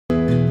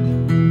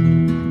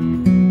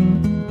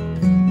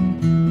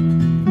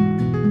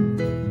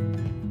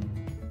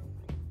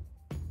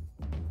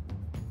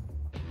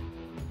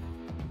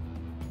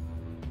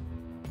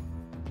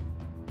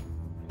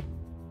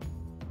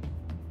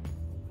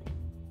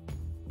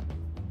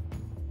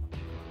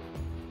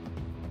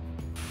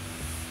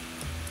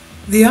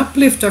The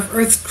uplift of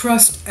Earth's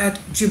crust at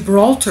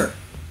Gibraltar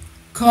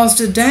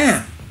caused a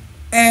dam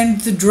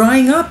and the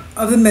drying up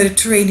of the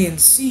Mediterranean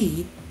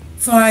Sea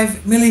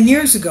 5 million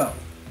years ago.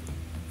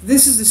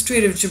 This is the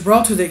Strait of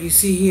Gibraltar that you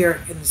see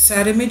here in the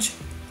sat image.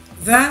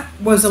 That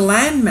was a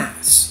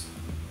landmass,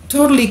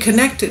 totally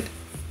connected.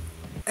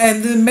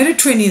 And the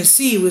Mediterranean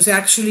Sea was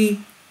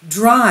actually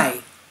dry.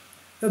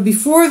 But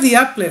before the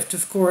uplift,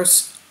 of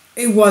course,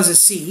 it was a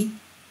sea,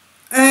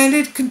 and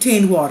it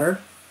contained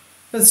water.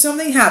 But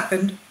something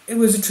happened. It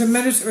was a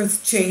tremendous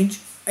earth change,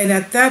 and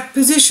at that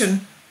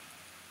position,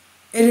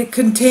 it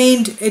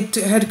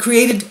had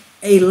created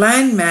a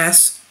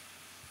landmass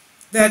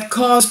that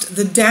caused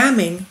the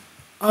damming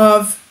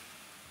of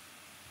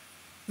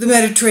the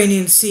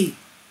Mediterranean Sea.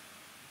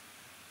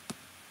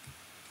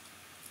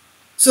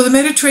 So the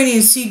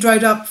Mediterranean Sea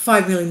dried up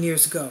 5 million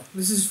years ago.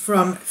 This is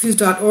from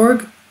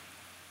phys.org,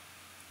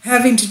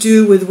 having to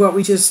do with what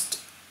we just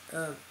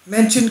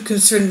mentioned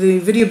concerning the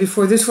video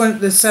before this one.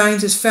 The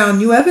scientists found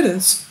new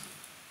evidence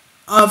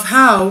of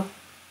how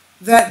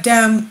that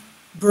dam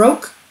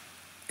broke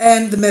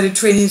and the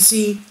Mediterranean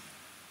Sea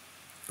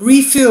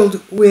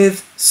refilled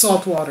with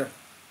salt water.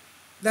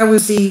 That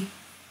was the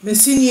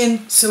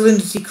Messinian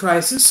salinity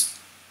crisis.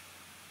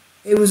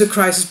 It was a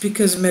crisis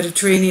because the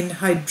Mediterranean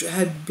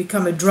had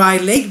become a dry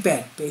lake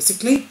bed,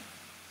 basically.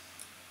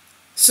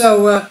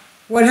 So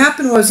what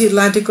happened was the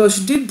Atlantic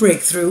Ocean did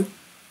break through,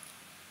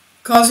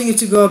 causing it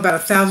to go about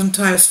 1,000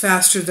 times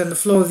faster than the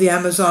flow of the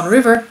Amazon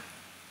River,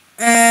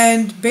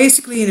 and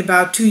basically in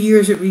about 2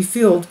 years it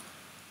refilled.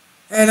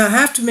 And I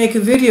have to make a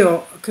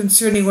video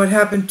concerning what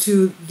happened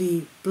to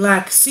the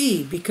Black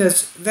Sea,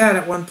 because that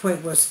at one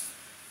point was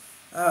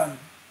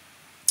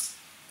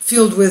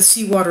filled with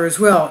seawater as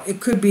well. It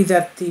could be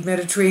that the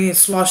Mediterranean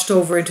sloshed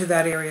over into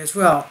that area as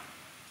well.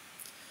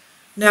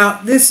 Now,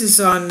 this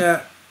is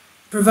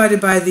provided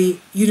by the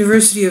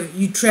University of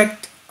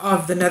Utrecht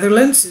of the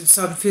Netherlands. It's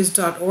on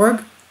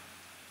phys.org.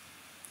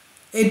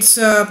 It's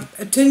a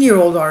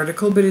 10-year-old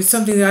article, but it's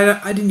something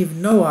that I didn't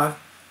even know of,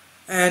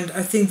 and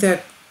I think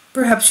that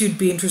perhaps you'd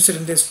be interested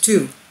in this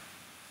too.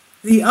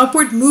 The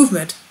upward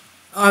movement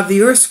of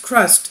the Earth's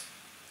crust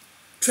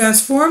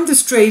transformed the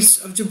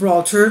Straits of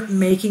Gibraltar,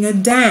 making a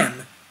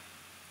dam,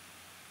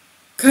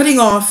 cutting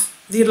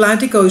off the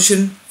Atlantic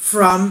Ocean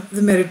from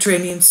the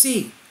Mediterranean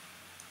Sea.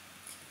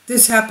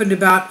 This happened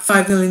about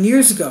 5 million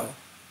years ago,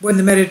 when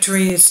the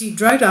Mediterranean Sea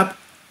dried up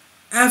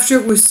after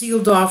it was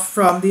sealed off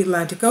from the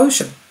Atlantic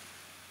Ocean.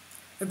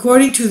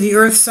 According to the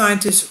earth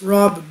scientist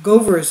Rob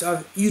Govers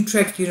of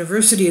Utrecht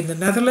University in the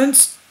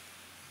Netherlands,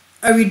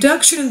 a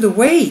reduction in the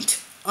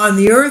weight on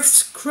the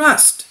Earth's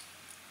crust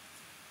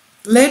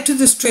led to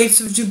the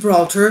Straits of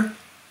Gibraltar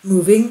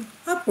moving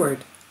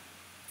upward.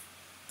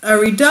 A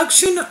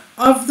reduction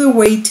of the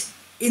weight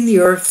in the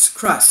Earth's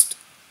crust.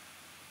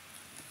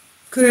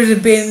 Could it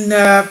have been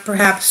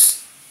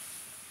perhaps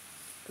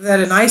that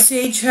an ice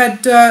age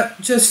had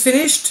just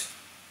finished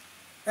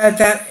at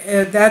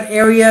that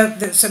area?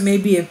 That's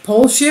maybe a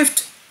pole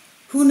shift.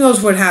 Who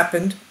knows what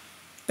happened?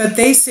 But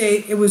they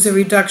say it was a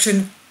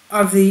reduction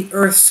of the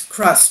Earth's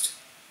crust,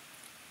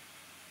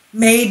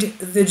 made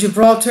the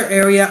Gibraltar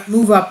area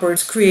move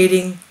upwards,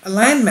 creating a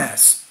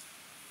landmass.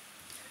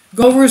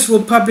 Govers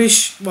will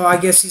publish, well, I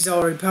guess he's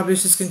already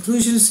published his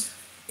conclusions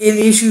in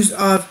the issues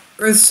of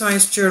Earth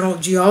Science Journal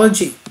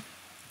Geology.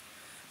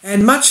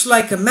 And much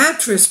like a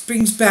mattress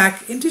springs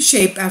back into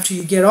shape after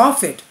you get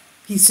off it,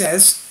 he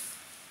says,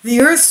 the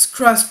Earth's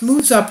crust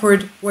moves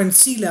upward when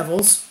sea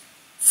levels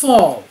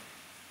fall.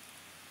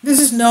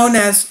 This is known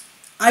as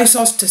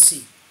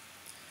isostasy.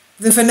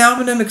 The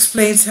phenomenon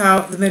explains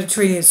how the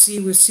Mediterranean Sea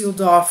was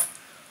sealed off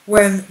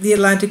when the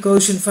Atlantic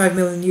Ocean 5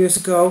 million years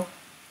ago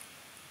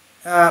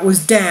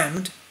was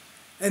dammed,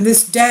 and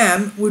this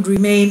dam would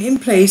remain in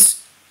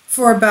place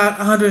for about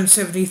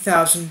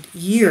 170,000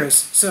 years.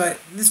 So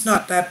it's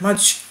not that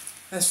much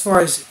as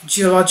far as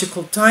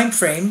geological time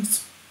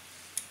frames.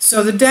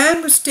 So the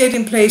dam stayed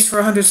in place for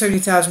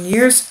 170,000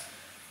 years,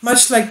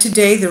 much like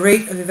today. The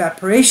rate of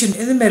evaporation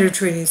in the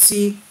Mediterranean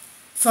Sea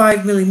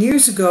 5 million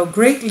years ago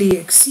greatly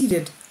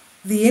exceeded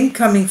the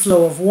incoming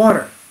flow of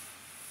water.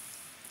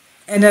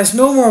 And as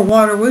no more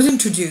water was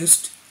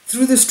introduced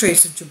through the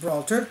Straits of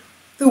Gibraltar,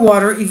 the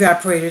water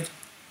evaporated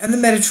and the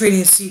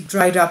Mediterranean Sea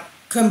dried up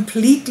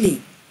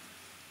completely.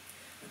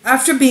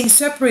 After being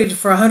separated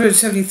for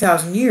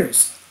 170,000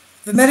 years,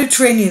 the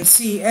Mediterranean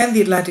Sea and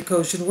the Atlantic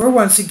Ocean were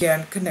once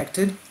again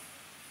connected.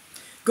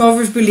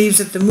 Govers believes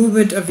that the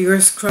movement of the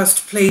Earth's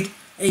crust played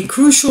a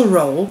crucial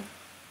role.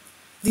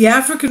 The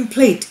African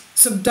plate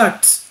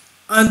subducts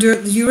under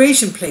the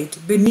Eurasian plate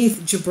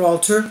beneath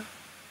Gibraltar,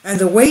 and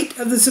the weight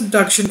of the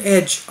subduction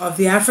edge of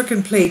the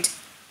African plate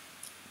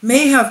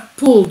may have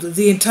pulled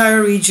the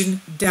entire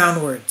region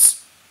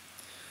downwards.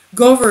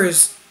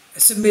 Govers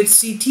submits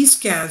CT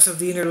scans of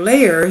the inner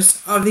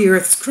layers of the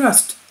Earth's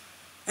crust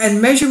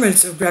and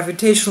measurements of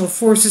gravitational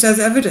forces as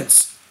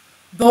evidence.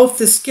 Both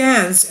the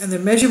scans and the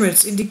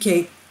measurements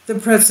indicate the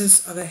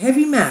presence of a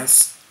heavy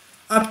mass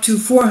up to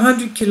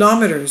 400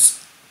 kilometers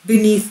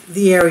beneath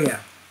the area.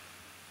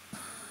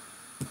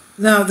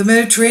 Now, the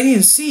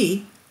Mediterranean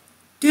Sea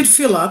did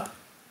fill up,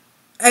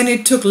 and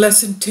it took less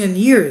than 10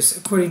 years,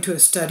 according to a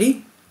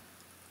study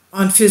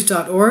on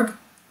phys.org.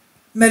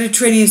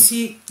 Mediterranean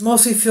Sea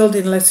mostly filled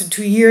in less than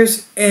 2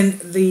 years, and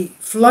the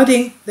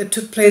flooding that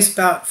took place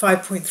about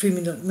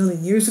 5.3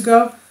 million years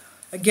ago.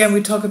 Again,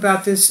 we talk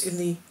about this in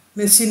the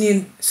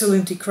Messinian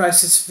salinity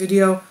crisis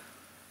video.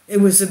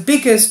 It was the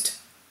biggest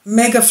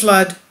mega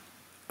flood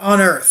on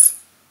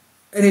Earth,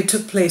 and it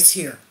took place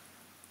here.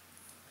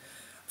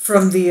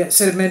 From the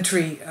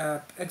sedimentary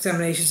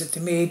examinations that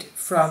they made,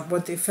 from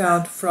what they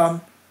found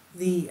from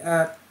the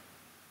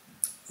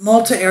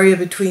Malta area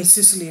between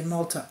Sicily and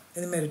Malta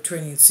in the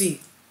Mediterranean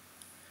Sea.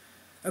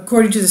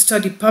 According to the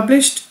study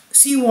published,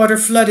 seawater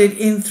flooded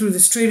in through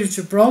the Strait of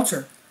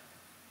Gibraltar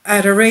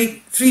at a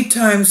rate 3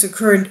 times the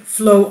current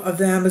flow of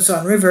the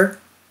Amazon River.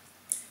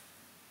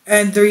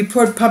 And the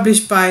report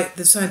published by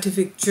the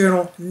scientific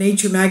journal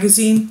Nature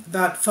magazine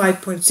about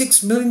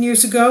 5.6 million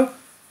years ago.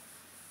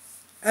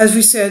 As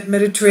we said,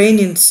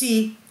 Mediterranean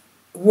Sea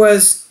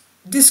was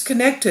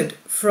disconnected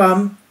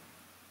from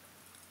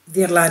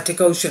the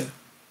Atlantic Ocean.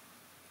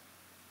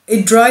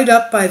 It dried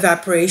up by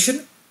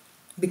evaporation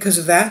because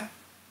of that,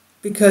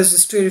 because the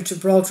Strait of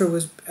Gibraltar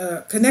was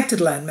a connected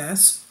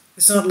landmass.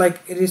 It's not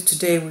like it is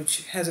today,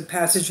 which has a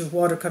passage of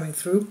water coming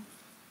through.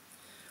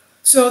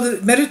 So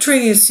the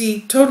Mediterranean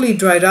Sea totally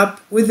dried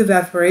up with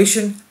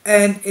evaporation,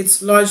 and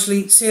its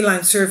largely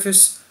saline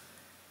surface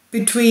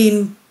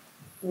between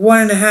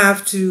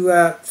 1.5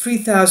 to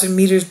 3,000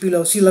 meters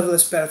below sea level.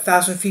 That's about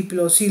 1,000 feet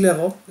below sea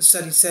level, the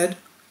study said.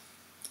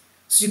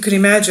 So you can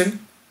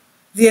imagine,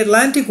 the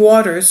Atlantic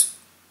waters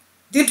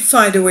did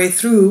find a way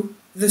through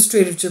the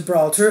Strait of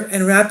Gibraltar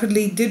and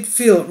rapidly did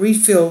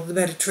refill the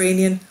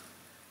Mediterranean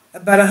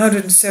about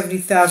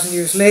 170,000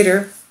 years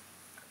later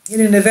in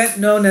an event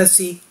known as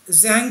the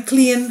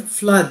Zanclean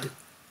Flood.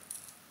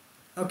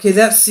 Okay,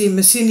 that's the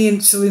Messinian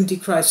salinity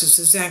crisis,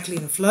 the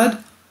Zanclean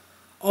Flood.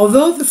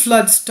 Although the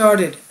flood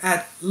started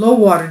at low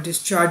water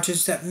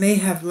discharges that may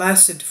have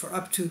lasted for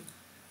up to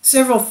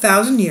several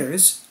thousand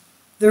years,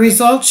 the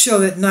results show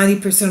that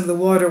 90% of the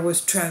water was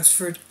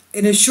transferred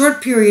in a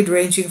short period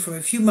ranging from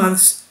a few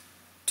months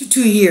to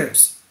 2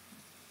 years.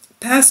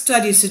 Past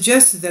studies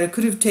suggested that it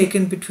could have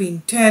taken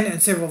between 10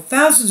 and several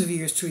thousands of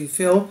years to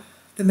refill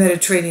the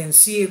Mediterranean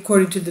Sea,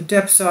 according to the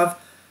depths of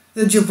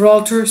the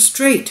Gibraltar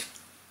Strait.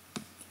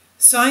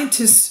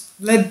 Scientists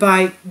led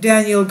by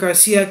Daniel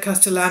Garcia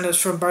Castellanos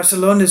from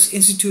Barcelona's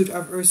Institute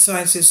of Earth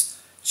Sciences,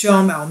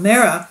 Jaume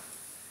Almera,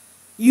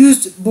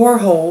 used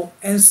borehole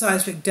and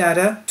seismic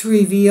data to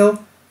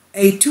reveal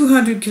a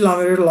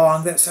 200-kilometer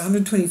long, that's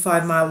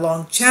 125-mile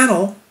long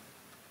channel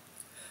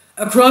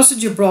across the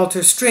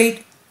Gibraltar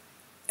Strait,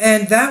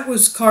 and that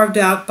was carved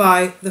out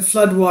by the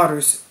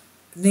floodwaters,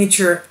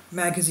 Nature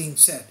magazine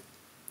said.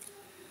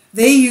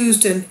 They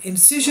used an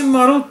incision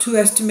model to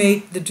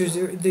estimate the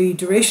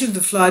duration of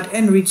the flood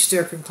and reached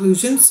their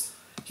conclusions.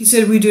 He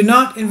said, "We do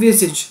not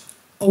envisage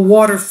a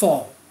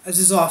waterfall, as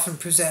is often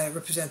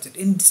represented.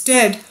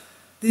 Instead,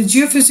 the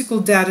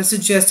geophysical data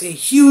suggests a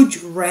huge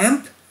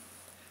ramp,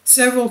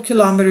 several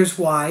kilometers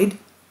wide,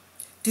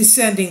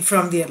 descending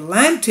from the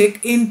Atlantic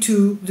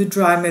into the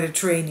dry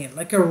Mediterranean,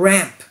 like a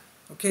ramp.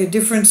 Okay, a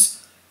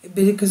difference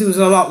because it was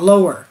a lot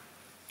lower.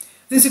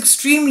 This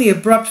extremely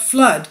abrupt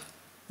flood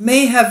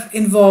may have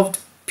involved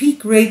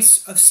peak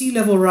rates of sea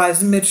level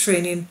rise in the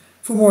Mediterranean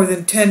for more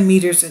than 10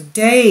 meters a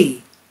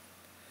day."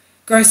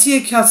 Garcia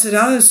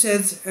Castellanos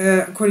said,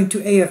 according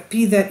to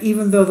AFP, that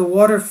even though the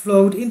water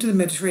flowed into the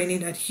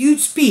Mediterranean at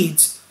huge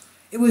speeds,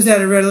 it was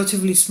at a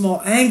relatively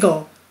small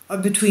angle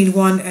of between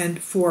 1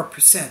 and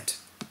 4%.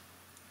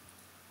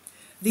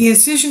 The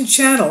incision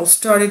channel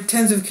started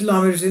tens of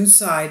kilometers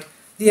inside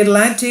the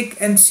Atlantic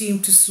and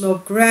seemed to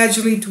slope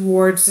gradually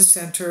towards the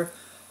center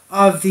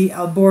of the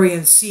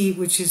Alborian Sea,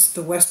 which is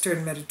the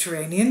western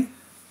Mediterranean.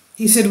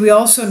 He said, "We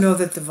also know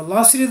that the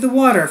velocity of the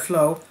water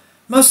flow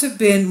must have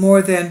been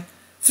more than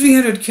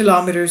 300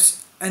 kilometers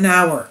an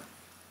hour.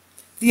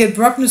 The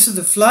abruptness of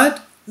the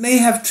flood may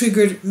have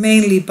triggered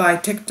mainly by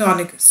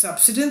tectonic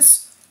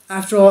subsidence.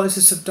 After all, it's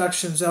a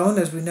subduction zone,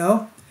 as we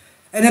know,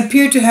 and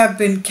appeared to have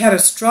been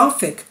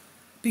catastrophic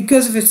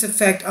because of its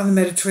effect on the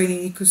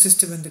Mediterranean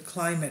ecosystem and the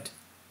climate.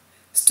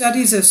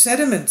 Studies of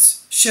sediments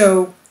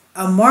show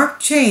a marked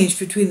change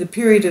between the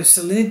period of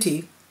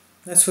salinity,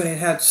 that's when it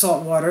had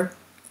salt water,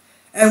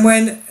 and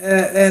when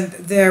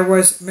there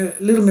was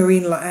little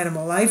marine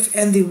animal life,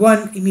 and the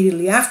one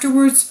immediately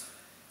afterwards,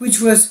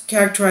 which was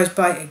characterized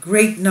by a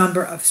great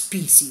number of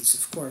species,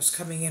 of course,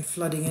 coming in,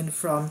 flooding in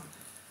from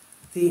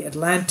the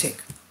Atlantic."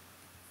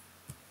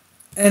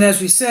 And as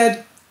we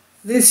said,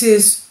 this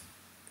is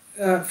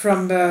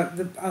from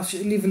I'll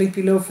leave a link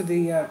below for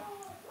the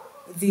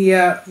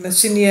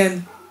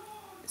Messinian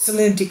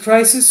salinity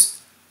crisis.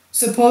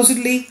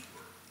 Supposedly,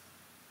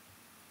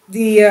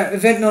 the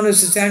event known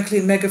as the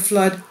Zanclean mega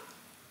flood,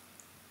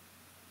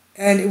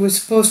 and it was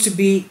supposed to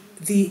be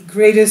the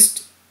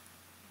greatest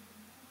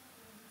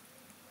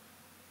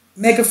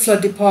mega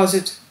flood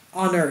deposit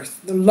on Earth,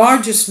 the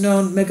largest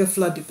known mega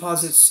flood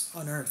deposits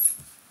on Earth.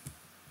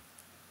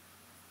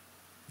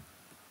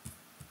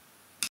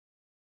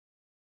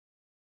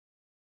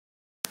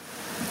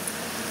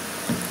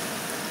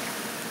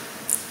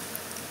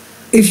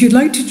 If you'd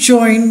like to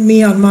join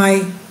me on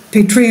my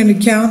Patreon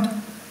account,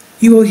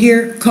 you will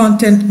hear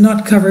content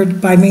not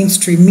covered by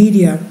mainstream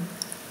media.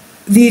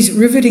 These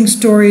riveting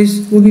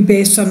stories will be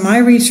based on my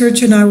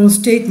research, and I will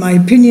state my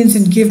opinions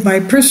and give my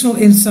personal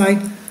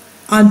insight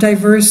on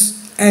diverse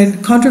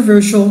and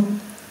controversial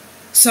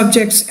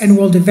subjects and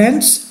world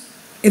events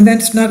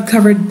not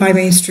covered by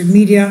mainstream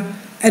media,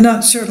 and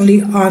not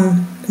supported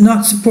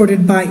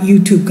by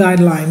YouTube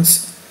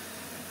guidelines.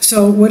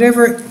 So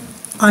whatever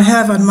I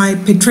have on my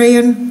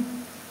Patreon,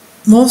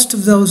 most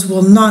of those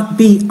will not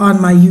be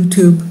on my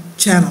YouTube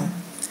channel.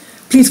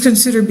 Please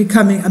consider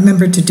becoming a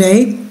member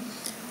today.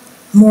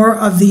 More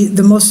of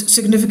the most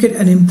significant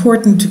and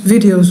important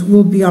videos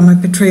will be on my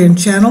Patreon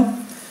channel.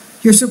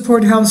 Your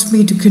support helps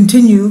me to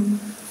continue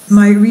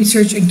my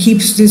research and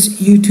keeps this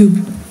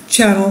YouTube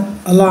channel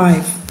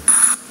alive.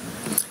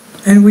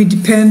 And we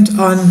depend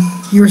on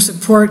your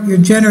support, your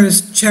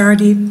generous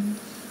charity,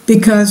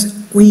 because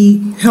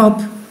we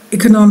help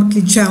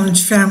economically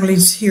challenged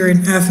families here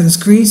in Athens,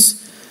 Greece,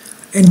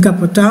 in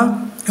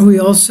Gibraltar, and we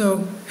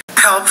also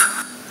help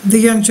the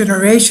young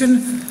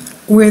generation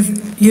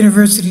with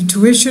university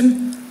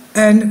tuition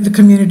and the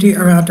community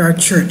around our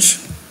church.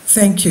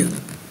 Thank you.